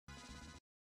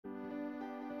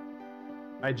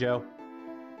Hi, Joe.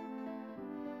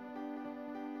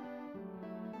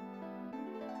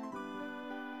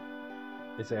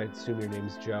 I assume your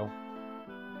name's Joe.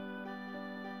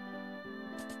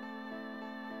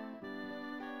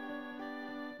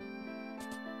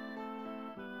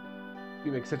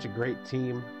 You make such a great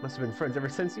team. Must have been friends ever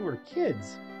since you were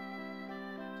kids.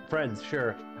 Friends,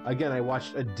 sure. Again, I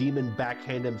watched a demon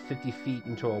backhand him 50 feet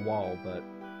into a wall, but...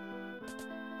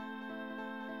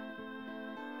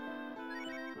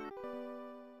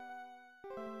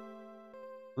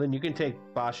 Lynn, you can take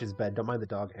Bosch's bed. Don't mind the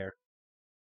dog hair.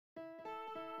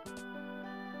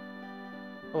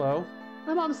 Hello?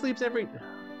 My mom sleeps every...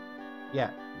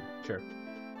 Yeah, sure.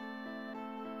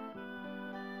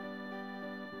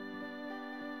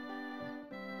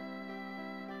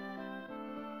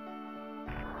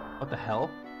 What the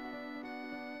hell?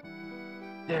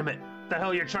 Damn it! What the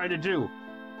hell you're trying to do?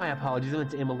 My apologies, I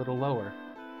meant to aim a little lower.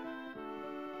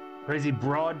 Crazy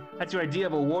broad? That's your idea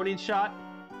of a warning shot?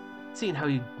 Seeing how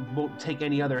you won't take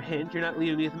any other hint, you're not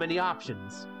leaving me with many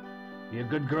options. Be a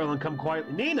good girl and come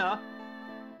quietly. Nina!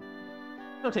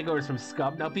 Don't take orders from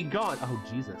scum, now be gone! Oh,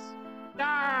 Jesus.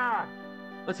 Ah!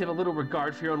 Let's have a little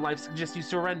regard for your own life, suggest you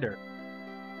surrender.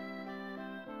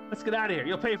 Let's get out of here,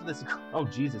 you'll pay for this. Oh,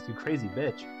 Jesus, you crazy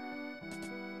bitch.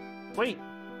 Wait!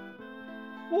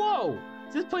 Whoa!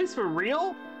 Is this place for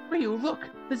real? Ryu, look!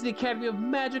 This is the Academy of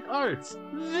Magic Arts!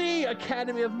 The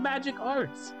Academy of Magic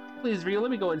Arts! Please, Ryu,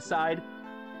 let me go inside.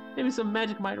 Maybe some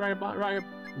magic might rub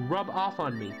off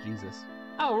on me, Jesus.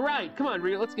 All right, come on,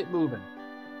 Ryu, let's get moving.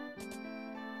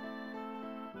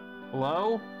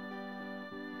 Hello?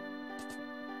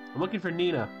 I'm looking for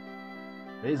Nina.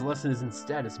 Today's lesson is in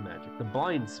status magic. The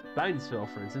blind spell,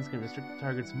 for instance, can restrict the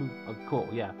target's move. Oh, cool,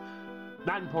 yeah.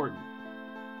 Not important.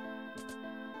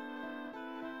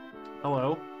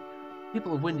 Hello?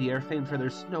 People of Windy are famed for their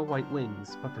snow-white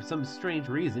wings, but for some strange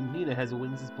reason, Nina has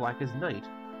wings as black as night.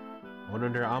 One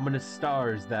under ominous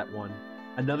stars, that one.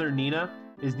 Another Nina?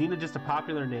 Is Nina just a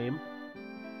popular name?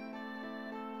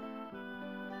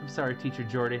 I'm sorry, Teacher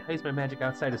Jordy. I use my magic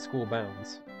outside of school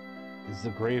bounds. This is a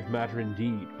grave matter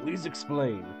indeed. Please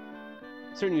explain.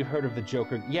 Certainly you've heard of the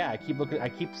Joker. Yeah, I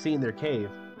keep seeing their cave.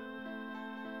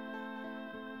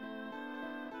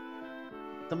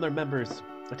 Some of their members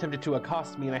attempted to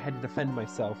accost me and I had to defend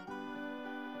myself.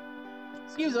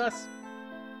 Excuse us!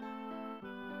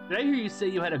 Did I hear you say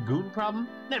you had a goon problem?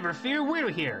 Never fear, we're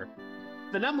here!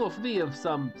 The nominal fee of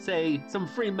some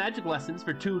free magic lessons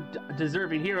for 2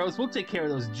 deserving heroes, we'll take care of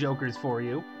those jokers for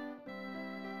you.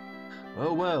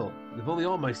 Oh well, if only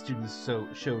all my students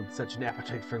showed such an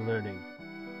appetite for learning.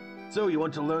 So you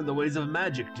want to learn the ways of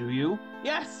magic, do you?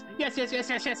 Yes! Yes!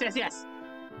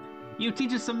 You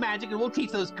teach us some magic and we'll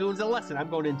teach those goons a lesson. I'm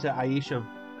going into Aisha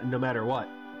no matter what.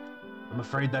 I'm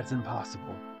afraid that's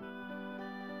impossible.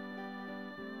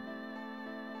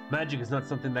 Magic is not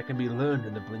something that can be learned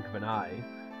in the blink of an eye.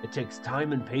 It takes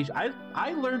time and patience.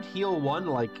 I learned Heal 1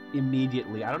 like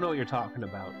immediately. I don't know what you're talking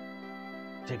about.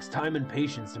 It takes time and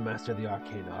patience to master the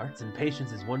arcane arts, and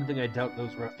patience is one thing I doubt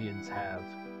those ruffians have.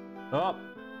 Oh!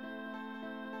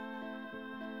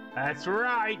 That's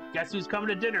right! Guess who's coming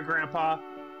to dinner, Grandpa?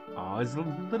 Oh, is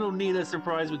little Nina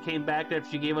surprised we came back after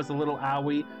she gave us a little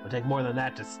owie? It'll take more than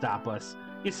that to stop us.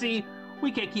 You see, we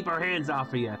can't keep our hands off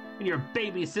of you, and your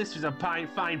baby sister's a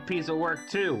fine piece of work,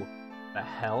 too. The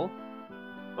hell?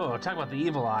 Oh, talk about the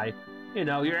evil eye. You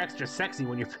know, you're extra sexy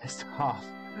when you're pissed off.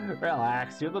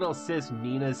 Relax, your little sis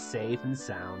Nina's safe and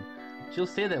sound. She'll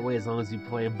stay that way as long as you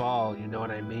play ball, you know what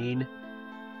I mean?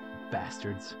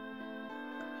 Bastards.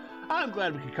 I'm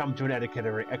glad we could come to an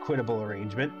equitable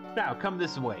arrangement. Now, come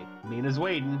this way. Nina's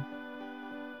waiting.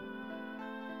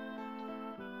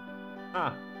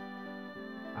 Huh.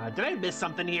 Did I miss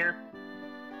something here?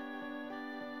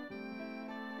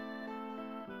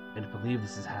 And to believe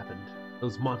this has happened.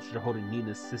 Those monsters are holding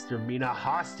Nina's sister Mina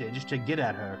hostage to get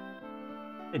at her.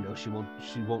 I know she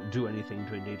won't do anything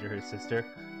to endanger her sister.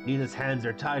 Nina's hands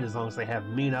are tied as long as they have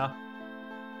Mina.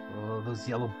 Oh, those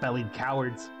yellow-bellied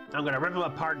cowards. I'm gonna rip them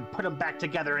apart and put them back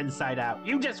together inside out.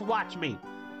 You just watch me!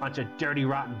 Bunch of dirty,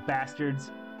 rotten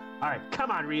bastards. Alright, come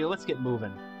on, Ryu, let's get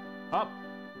moving. Oh.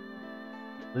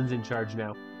 Lynn's in charge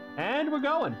now. And we're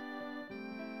going!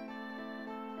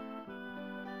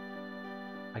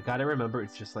 I gotta remember,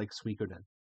 it's just like Suikoden.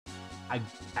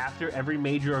 After every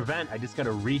major event, I just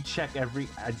gotta recheck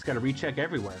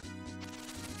everywhere.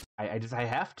 I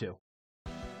have to.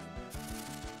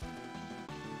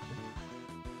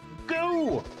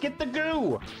 Goo! Get the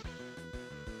goo!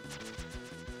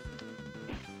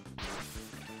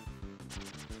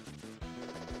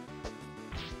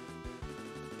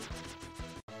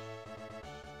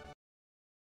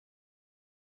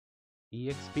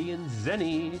 EXP and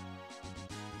Zenny.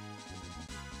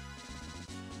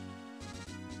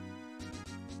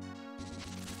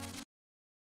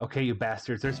 Okay, you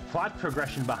bastards, there's plot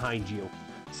progression behind you,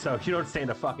 so you don't stand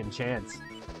a fucking chance.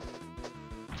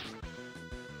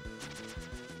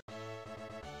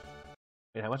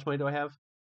 Wait, how much money do I have?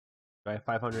 Do I have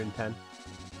 510?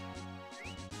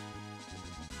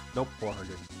 Nope,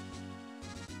 400.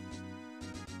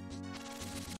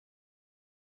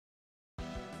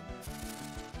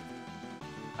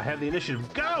 I have the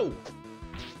initiative. Go!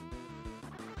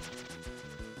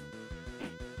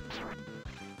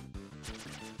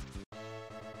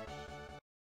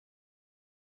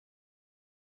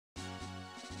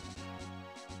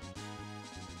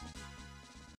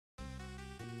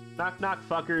 Knock, knock,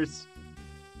 fuckers.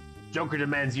 Joker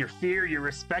demands your fear, your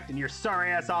respect, and your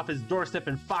sorry ass off his doorstep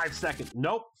in 5 seconds.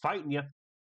 Nope, fighting you.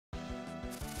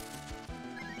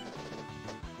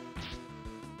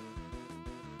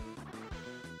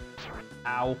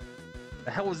 Ow.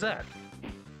 The hell was that?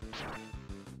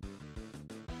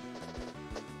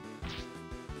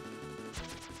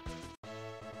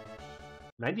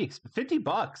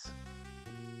 $50.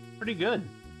 Pretty good.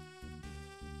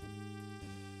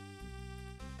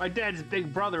 My dad's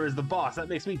big brother is the boss. That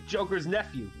makes me Joker's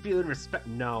nephew. Feeling respect.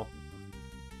 No.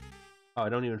 Oh, I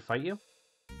don't even fight you?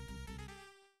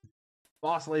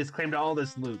 Boss lays claim to all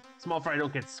this loot. Small fry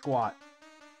don't get squat.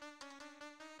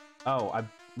 Oh, I'm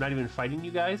not even fighting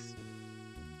you guys?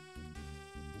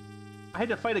 I had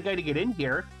to fight a guy to get in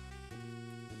here.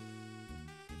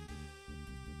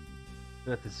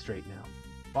 Get this straight now.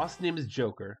 Boss name is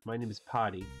Joker. My name is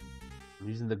Potty. I'm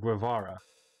using the Gravara.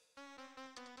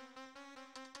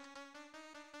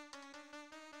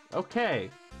 Okay.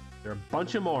 They're a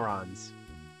bunch of morons.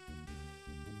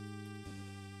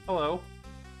 Hello.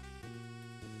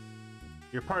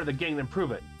 You're part of the gang, then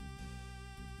prove it.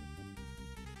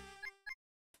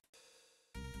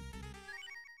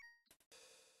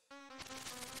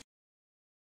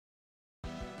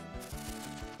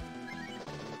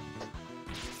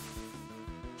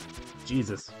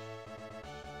 Jesus.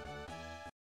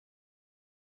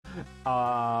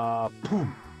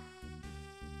 Boom.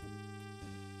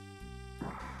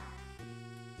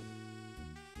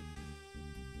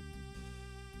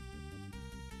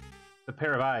 A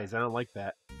pair of eyes. I don't like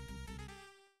that.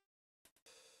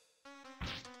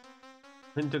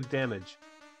 Him took damage.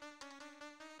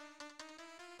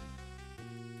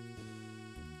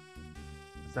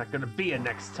 It's not gonna be a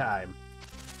next time.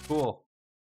 Cool.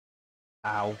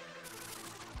 Ow.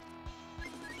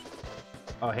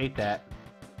 Oh, I hate that.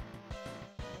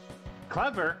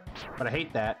 Clever, but I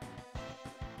hate that.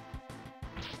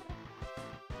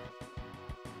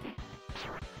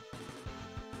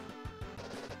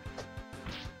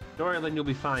 Don't worry, Lynn, you'll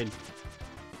be fine.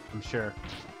 I'm sure.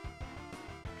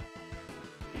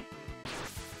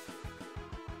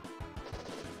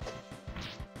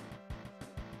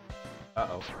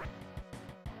 Uh-oh.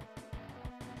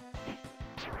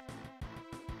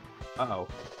 Uh-oh.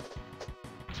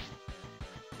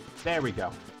 There we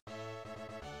go.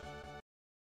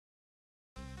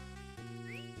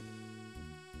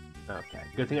 Okay,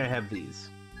 good thing I have these.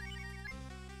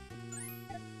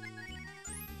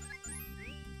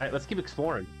 Alright, let's keep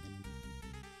exploring.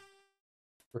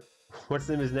 What's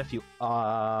the name of his nephew?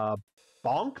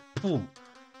 Bonk? Boom.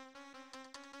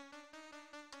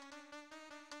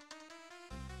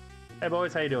 Hey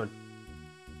boys, how you doing?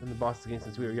 I'm the boss of the game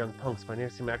since we were young punks, but I never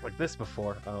seen him act like this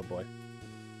before. Oh boy.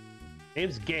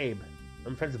 Name's Gabe.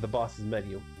 I'm friends with the boss's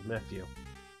nephew.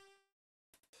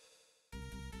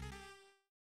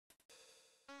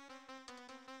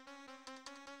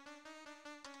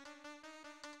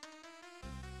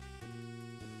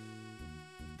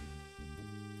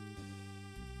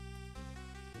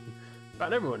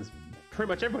 Pretty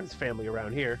much everyone's family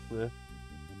around here. We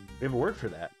have a word for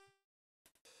that.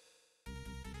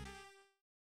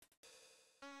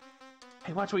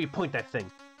 Hey, watch where you point that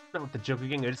thing. Not with the Joker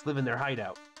gang, I just live in their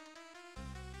hideout.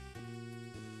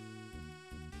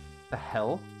 The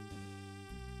hell?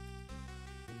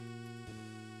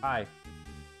 Hi.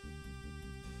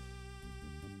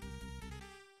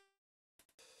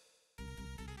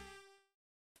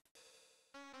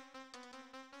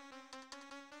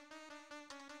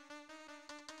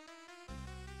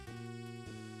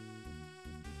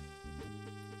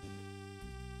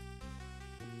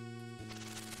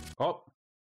 Oh.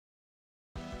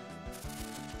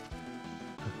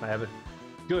 I have it.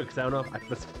 Good, because I don't know if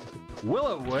that's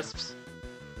will-o-wisps.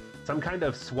 Some kind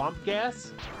of swamp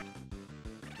gas?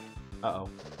 Uh-oh.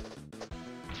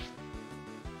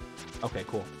 Okay,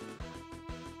 cool.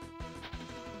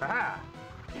 Aha!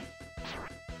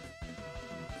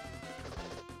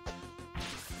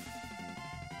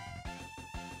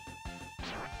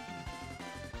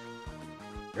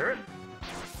 Er.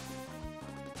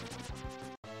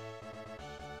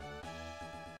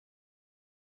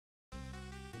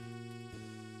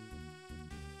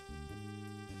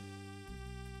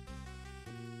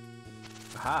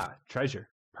 Aha, treasure.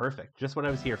 Perfect. Just what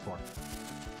I was here for.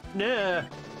 Nah.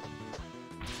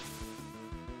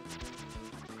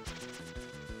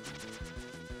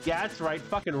 Yeah, that's right.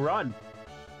 Fucking run.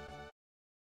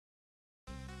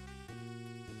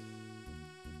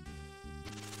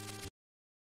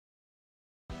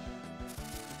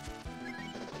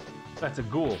 That's a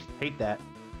ghoul. Hate that.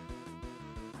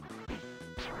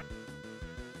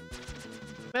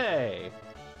 Hey.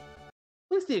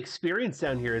 At least the experience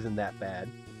down here isn't that bad.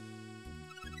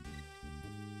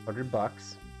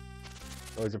 $100.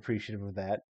 Always appreciative of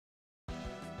that.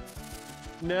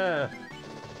 Nah.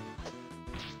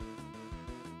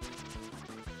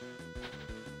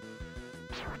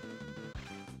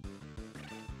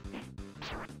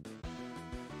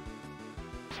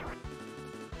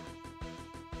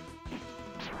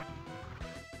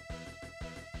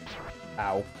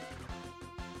 Ow.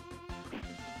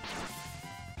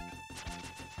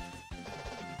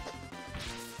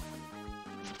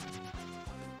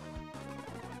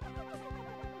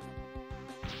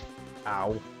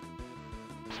 Ow.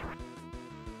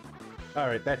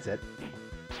 Alright, that's it.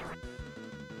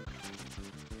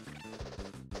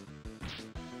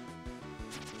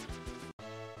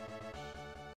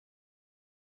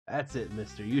 That's it,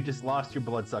 mister. You just lost your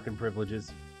blood-sucking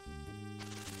privileges.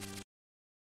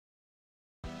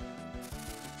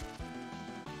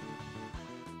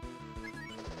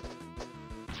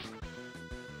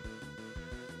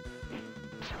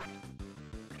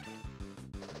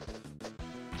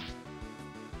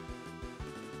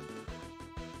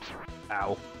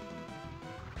 Ow.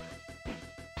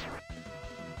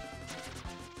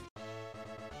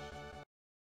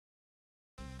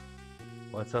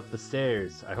 What's up the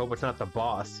stairs? I hope it's not the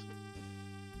boss.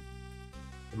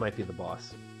 It might be the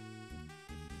boss.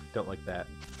 Don't like that.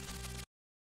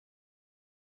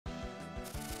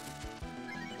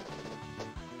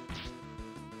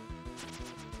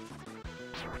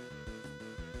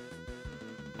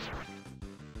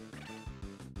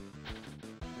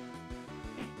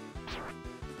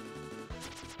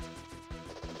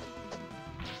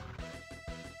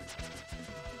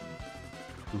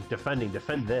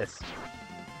 Defend this.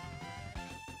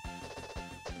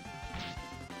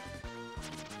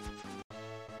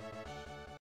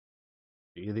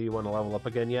 Either you want to level up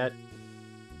again yet?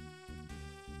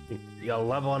 You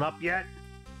leveling up yet?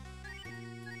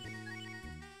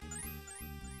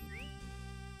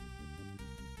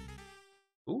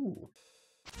 Ooh.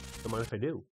 Don't mind if I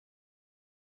do.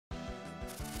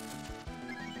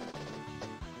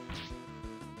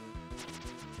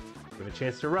 Give a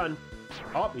chance to run.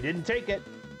 Oh, he didn't take it.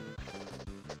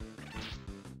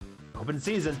 Open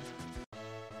season.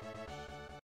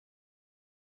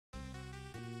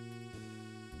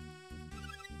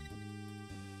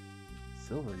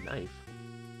 Silver knife.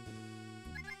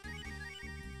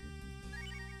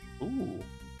 Ooh.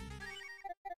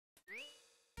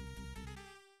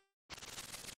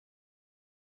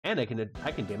 And I can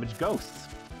damage ghosts.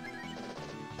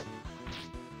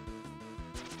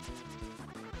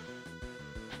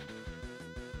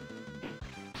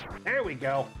 There we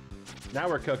go. Now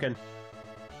we're cooking.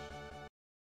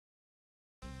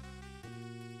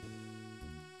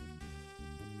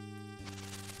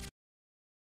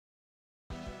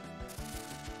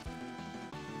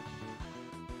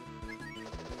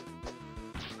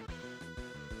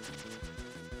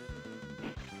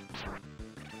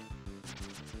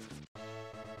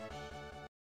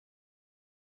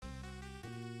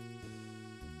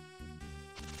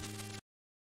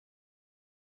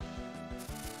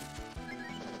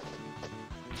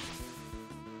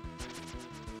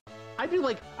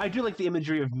 I do like the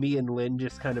imagery of me and Lynn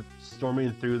just kind of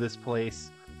storming through this place,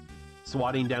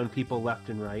 swatting down people left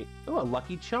and right. Oh, a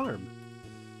lucky charm.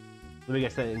 Let me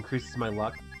guess, that increases my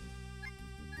luck.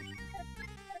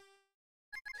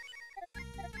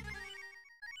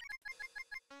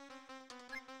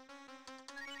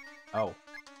 Oh.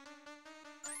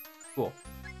 Cool.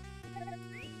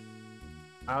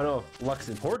 I don't know if luck's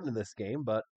important in this game,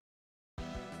 but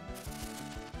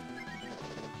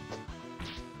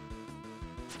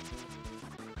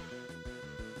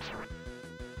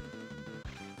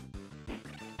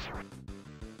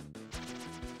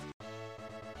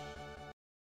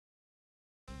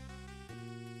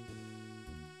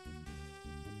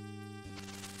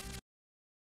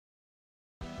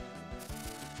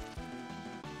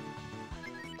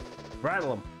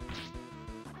rattle 'em.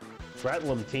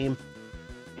 Rattle 'em, team.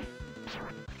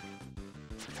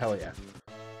 Hell yeah.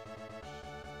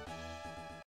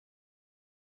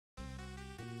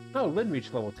 Oh, Lynn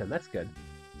reached level 10. That's good.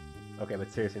 Okay,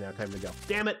 but seriously now, time to go.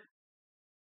 Damn it!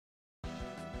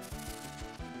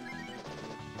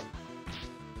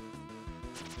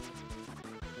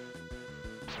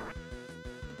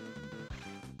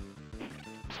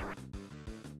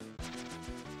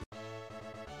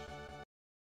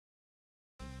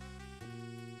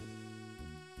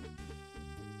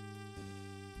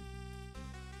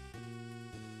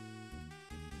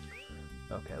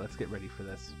 Okay, let's get ready for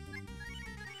this.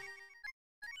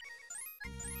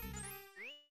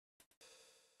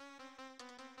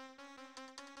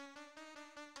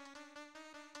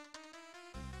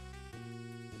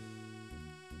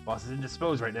 Boss is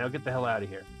indisposed right now. Get the hell out of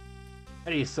here.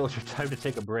 I need a soldier time to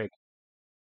take a break.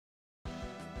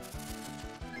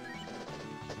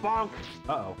 Bonk!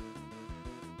 Uh-oh.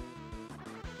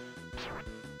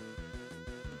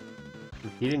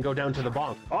 He didn't go down to the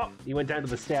bonk. Oh! He went down to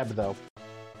the stab, though.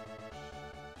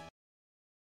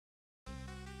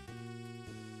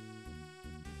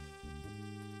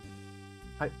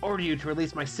 I order you to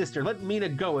release my sister. Let Mina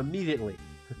go immediately.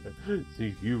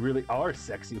 You really are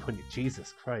sexy when you...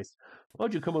 Jesus Christ. Why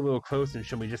don't you come a little closer and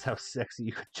show me just how sexy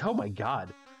you could... Oh my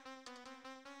god.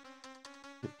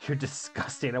 You're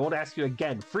disgusting. I won't ask you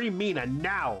again. Free Mina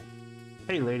now!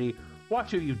 Hey lady,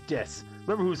 watch who you diss.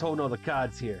 Remember who's holding all the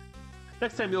cards here.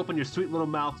 Next time you open your sweet little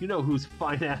mouth, you know whose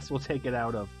fine ass will take it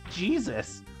out of.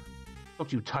 Jesus!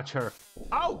 Don't you touch her.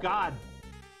 Oh god!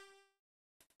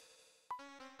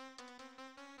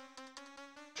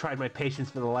 Tried my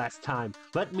patience for the last time.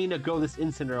 Let Mina go this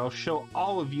instant or I'll show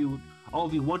all of you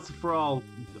once and for all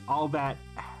that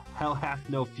hell hath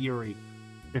no fury.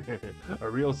 A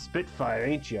real spitfire,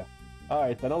 ain't ya?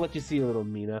 Alright, then I'll let you see a little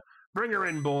Mina. Bring her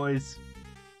in, boys!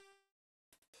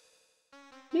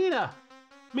 Mina!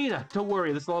 Mina, don't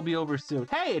worry, this'll all be over soon.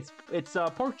 Hey, it's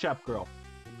Pork Chop Girl.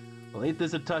 Well, ain't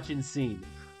this a touching scene?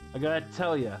 I gotta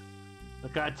tell ya,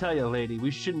 lady,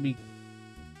 you shouldn't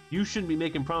be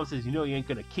making promises you know you ain't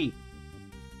gonna keep.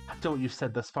 I've done what you've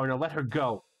said thus far, now let her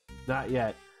go. Not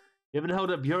yet. You haven't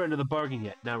held up your end of the bargain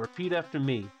yet. Now repeat after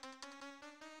me.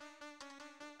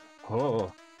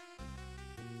 Oh.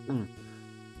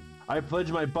 I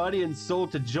pledge my body and soul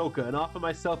to Joka and offer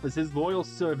myself as his loyal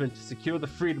servant to secure the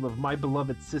freedom of my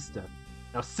beloved sister.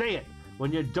 Now say it!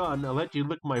 When you're done, I'll let you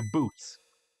lick my boots.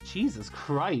 Jesus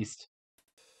Christ.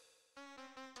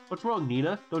 What's wrong,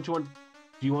 Nina? Do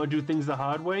you want to do things the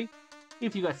hard way?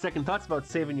 If you got second thoughts about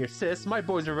saving your sis, my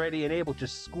boys are ready and able to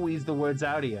squeeze the words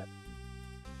out of you.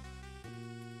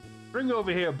 Bring her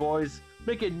over here, boys.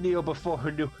 Make it kneel before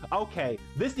her new... Okay,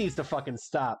 this needs to fucking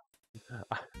stop.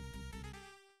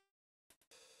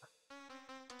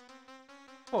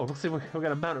 Oh, looks like we're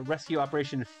gonna mount a rescue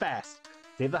operation fast.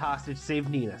 Save the hostage, save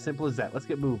Nina. Simple as that. Let's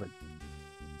get moving.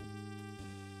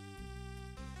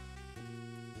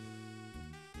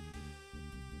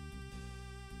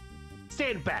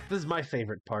 Stand back! This is my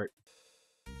favorite part.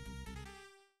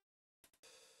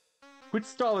 Quit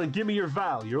stalling, give me your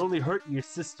vow. You're only hurting your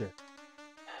sister.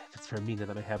 If it's for Nina,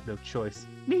 then I have no choice.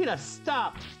 Nina,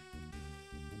 stop!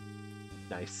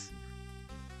 Nice.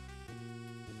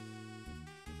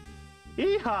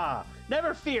 Yeehaw!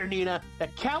 Never fear, Nina. The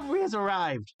cavalry has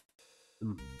arrived.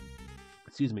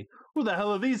 Excuse me. Who the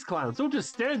hell are these clowns? Don't just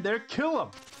stand there, kill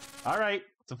them! Alright,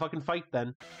 it's a fucking fight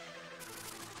then.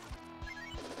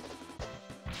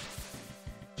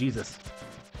 Jesus.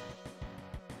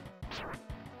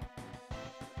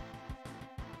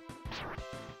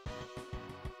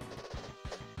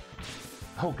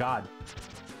 Oh god.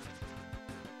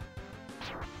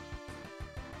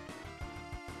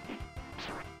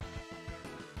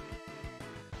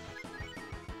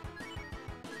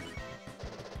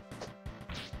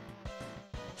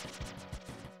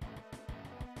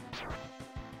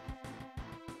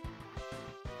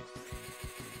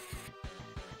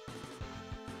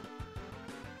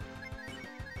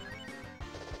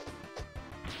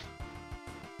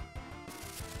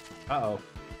 Uh-oh.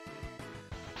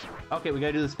 Okay, we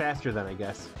gotta do this faster then, I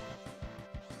guess.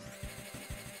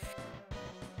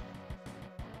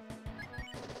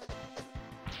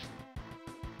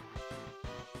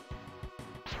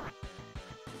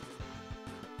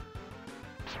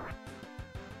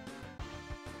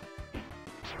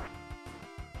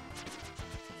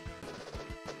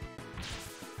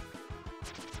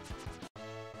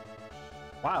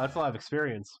 Wow, that's a lot of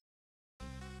experience.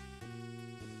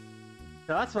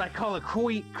 Now that's what I call a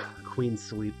queen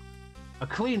sweep. A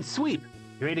clean sweep!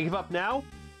 You ready to give up now?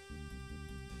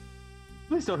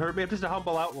 Please don't hurt me, I'm just a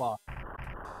humble outlaw.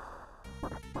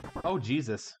 Oh,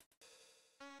 Jesus.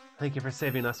 Thank you for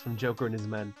saving us from Joker and his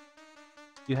men.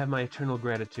 You have my eternal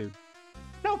gratitude.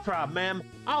 No problem, ma'am.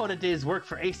 All in a day's work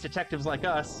for ace detectives like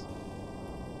us.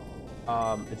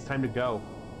 It's time to go.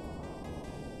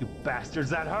 You bastards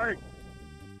that hurt!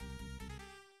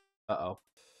 Uh-oh.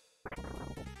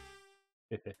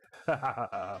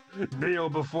 Kneel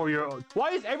before your...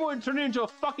 Why is everyone turning into a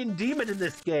fucking demon in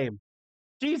this game?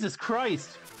 Jesus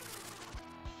Christ!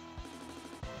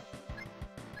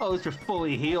 Oh, at least you're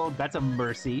fully healed. That's a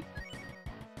mercy.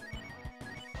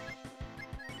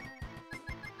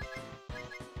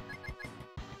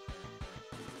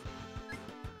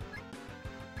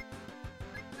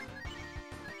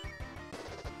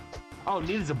 Oh,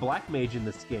 Nita's a black mage in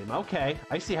this game. Okay,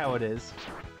 I see how it is.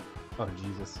 Oh,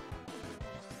 Jesus.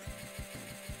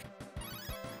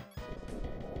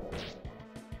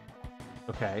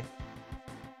 Okay.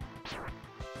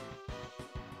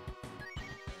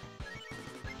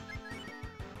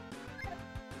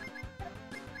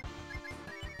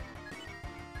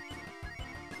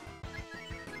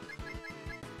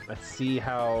 Let's see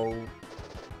how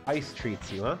ice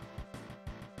treats you, huh?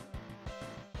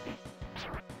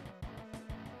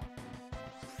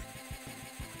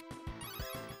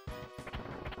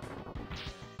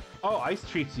 Oh, ice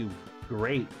treats you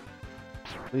great.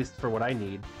 At least for what I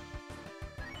need.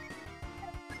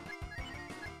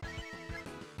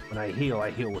 When I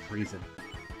heal with reason.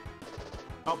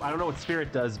 Oh, I don't know what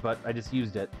spirit does, but I just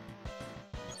used it.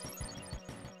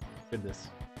 Goodness.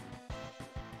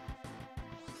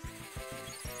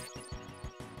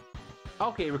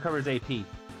 Okay, it recovers AP.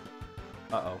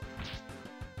 Uh-oh.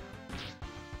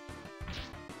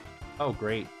 Oh,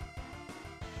 great.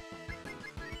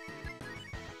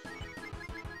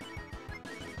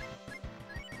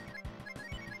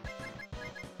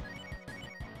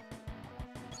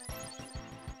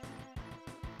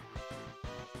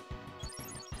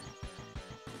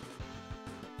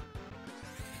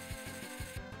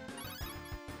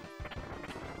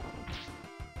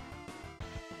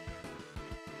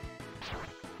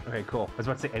 Okay, cool. I was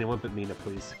about to say anyone but Mina,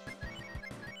 please.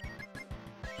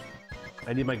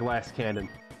 I need my glass cannon.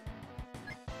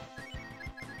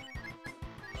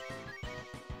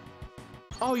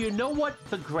 Oh, you know what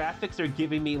the graphics are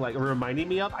giving me, like, reminding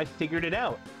me of? I figured it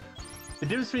out. The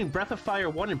difference between Breath of Fire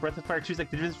 1 and Breath of Fire 2 is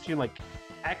like the difference between, like,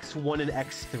 X1 and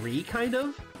X3, kind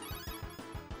of?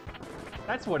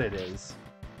 That's what it is.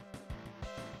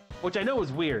 Which I know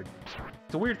is weird.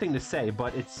 It's a weird thing to say,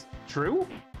 but it's true,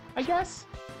 I guess?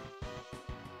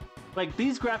 Like,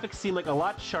 these graphics seem like a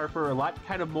lot sharper, a lot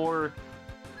kind of more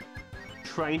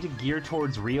trying to gear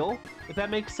towards real, if that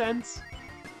makes sense.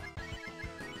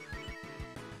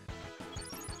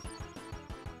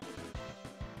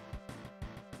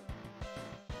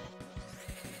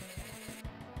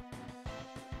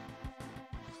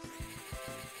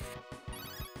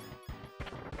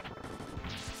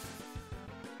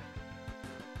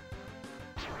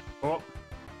 Oh.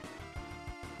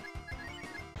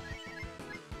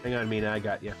 Hang on, Mina, I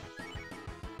got you.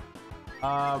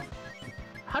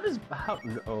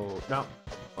 No,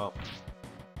 well.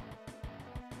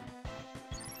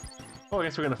 Oh, I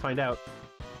guess we're gonna find out.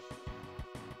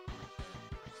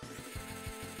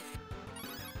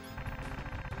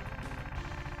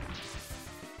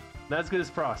 Not as good as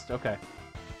Frost, okay.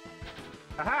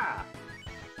 Aha!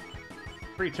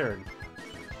 Free turn.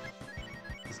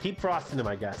 Just keep frosting him,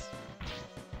 I guess.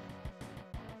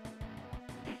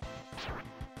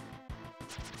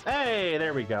 Hey,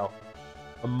 there we go.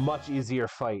 A much easier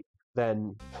fight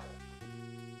than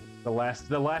the last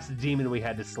demon we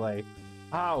had to slay.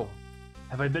 How?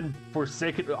 Have I been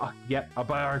forsaken? Yep,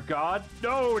 by our god?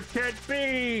 No, it can't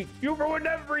be! You ruined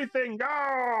everything!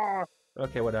 Ah!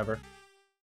 Okay, whatever.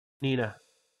 Nina.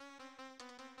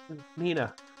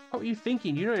 Nina, what were you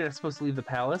thinking? You know you're not supposed to leave the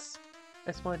palace.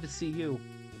 I just wanted to see you.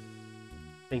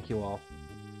 Thank you all.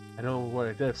 I don't know what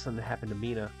I did if something happened to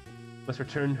Mina. Must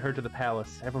return her to the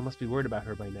palace. Everyone must be worried about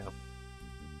her by now.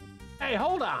 Hey,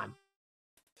 hold on!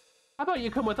 How about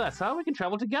you come with us, huh? We can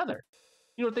travel together.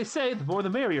 You know what they say, the more the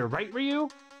merrier, right, Ryu?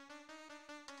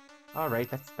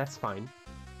 Alright, that's fine.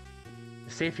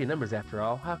 The safety in numbers, after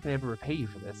all. How can I ever repay you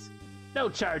for this? No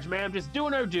charge, ma'am. Just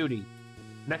doing our duty.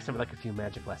 Next time I'd like a few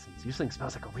magic lessons. Your sling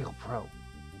smells like a real pro.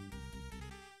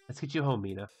 Let's get you home,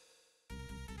 Mina.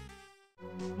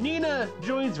 Nina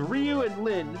joins Ryu and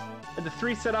Lin, and the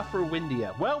three set off for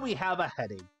Windia. Well, we have a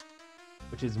heading.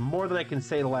 Which is more than I can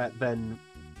say than,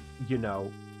 you know,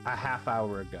 a half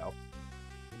hour ago.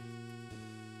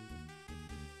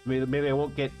 Maybe I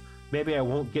won't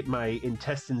get my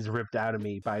intestines ripped out of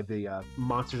me by the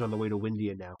monsters on the way to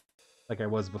Windia now, like I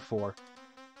was before.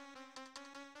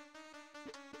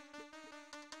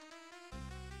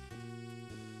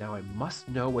 Now I must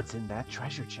know what's in that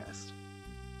treasure chest.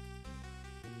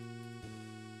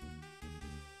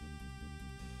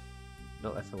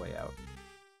 No, that's the way out.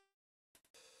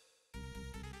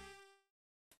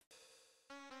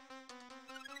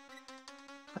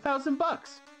 $1,000.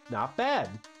 Not bad.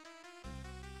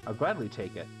 I'll gladly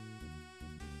take it.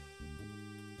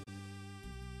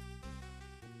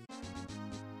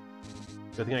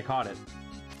 Good thing I caught it.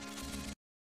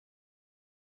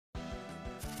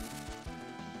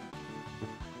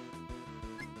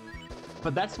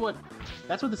 But that's what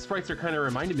the sprites are kind of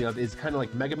reminding me of, is kind of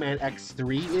like Mega Man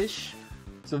X3-ish.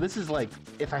 So this is like,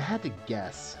 if I had to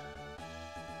guess,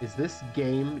 is this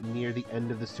game near the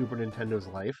end of the Super Nintendo's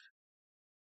life?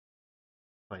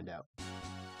 Find out.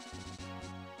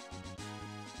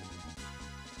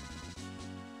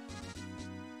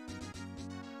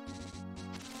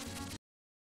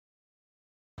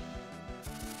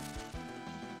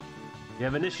 You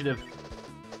have initiative.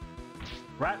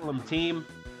 Rattle 'em, team.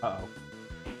 Uh-oh.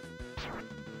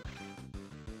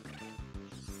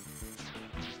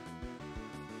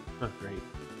 Oh, great.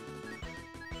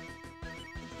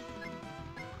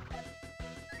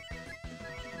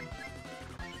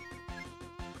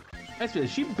 That's good.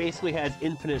 She basically has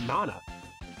infinite mana.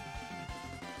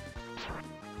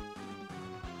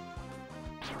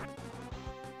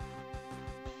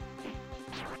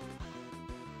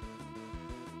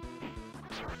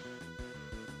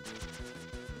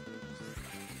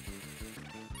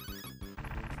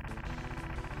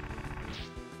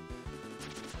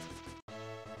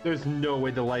 There's no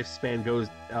way the lifespan goes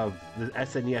of the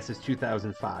SNES is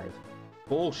 2005.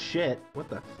 Bullshit. What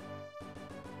the?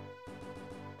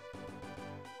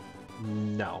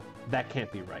 No, that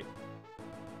can't be right.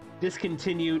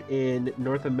 Discontinued in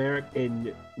North America.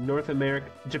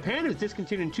 Japan was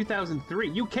discontinued in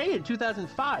 2003. UK in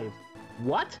 2005.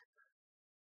 What?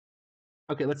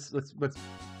 Okay, let's.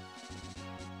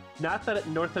 Not that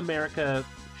North America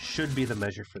should be the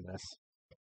measure for this,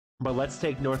 but let's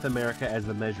take North America as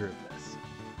the measure of this.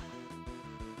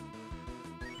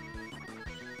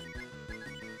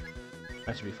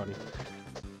 That should be funny.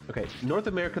 Okay, North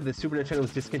America, the Super Nintendo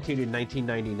was discontinued in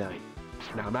 1999.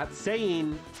 Now, I'm not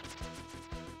saying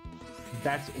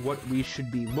that's what we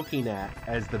should be looking at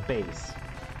as the base,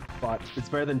 but it's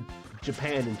better than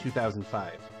Japan in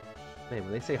 2005. Man,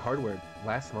 when they say hardware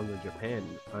lasts longer in Japan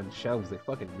on shelves, they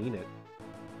fucking mean it.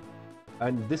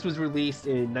 And this was released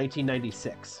in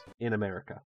 1996 in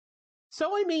America.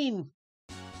 So, I mean,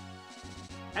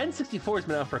 N64 has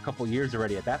been out for a couple years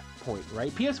already at that point,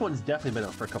 right? PS1's definitely been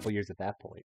out for a couple years at that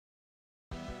point.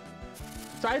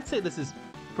 So I'd say this is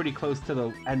pretty close to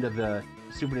the end of the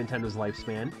Super Nintendo's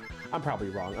lifespan. I'm probably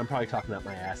wrong. I'm probably talking out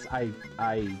my ass.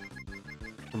 I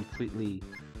completely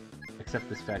accept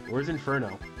this fact. Where's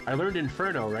Inferno? I learned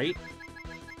Inferno, right?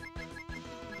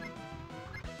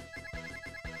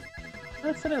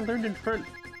 I said I learned Inferno.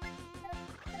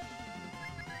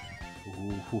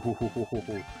 Ooh,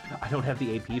 I don't have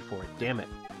the AP for it. Damn it.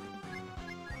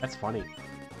 That's funny.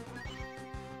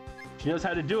 She knows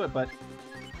how to do it, but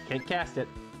can't cast it.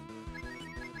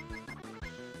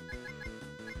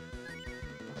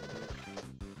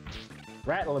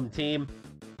 Rattle him, team.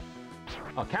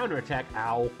 Oh, counterattack.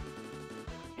 Ow.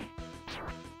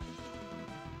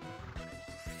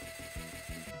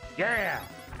 Yeah!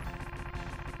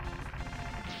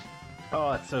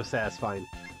 Oh, it's so satisfying.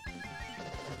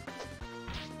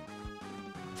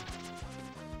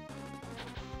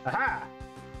 Aha!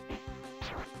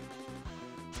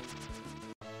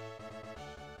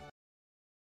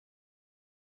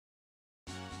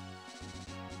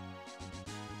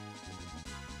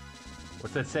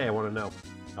 What's that say? I want to know.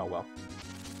 Oh, well.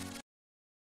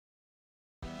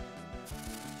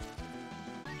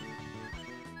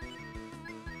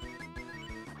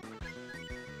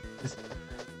 Just...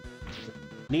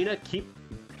 Nina, keep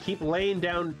laying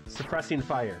down suppressing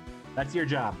fire. That's your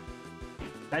job.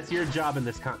 That's your job in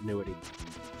this continuity.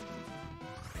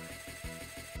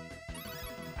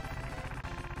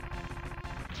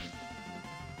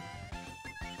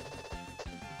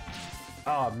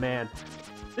 Oh, man.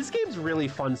 This game's really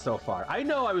fun so far. I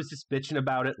know I was just bitching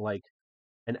about it like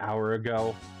an hour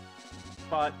ago,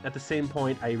 but at the same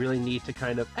point, I really need to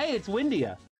kind of... Hey, it's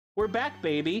Windia! We're back,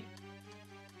 baby!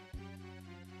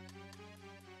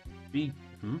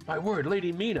 My word,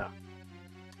 Lady Mina!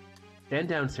 Stand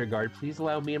down, Sir Guard. Please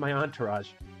allow me and my entourage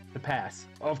to pass.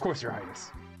 Oh, of course, Your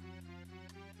Highness.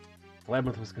 The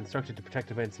labyrinth was constructed to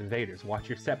protect against invaders. Watch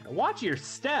your step. Watch your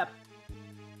step?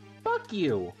 Fuck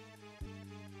you!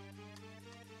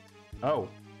 Oh.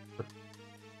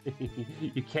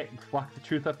 You can't lock the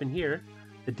truth up in here.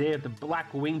 The day of the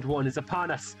Black-Winged One is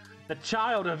upon us. The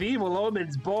child of evil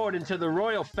omens born into the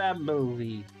royal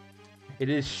family. It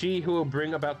is she who will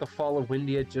bring about the fall of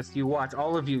Windia. Just you watch.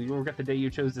 All of you. You'll regret the day you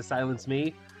chose to silence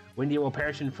me. Windia will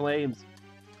perish in flames.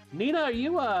 Nina, are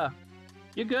you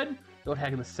good? Don't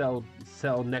hang in the cell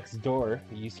next door.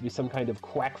 It used to be some kind of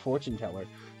quack fortune teller.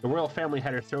 The royal family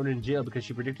had her thrown in jail because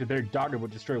she predicted their daughter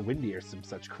would destroy Windy or some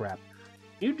such crap.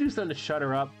 Can you do something to shut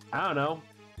her up? I don't know.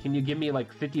 Can you give me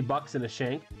like $50 and a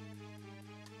shank?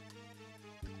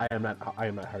 I am not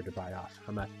hard to buy off.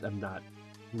 I'm not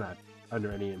under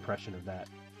any impression of that.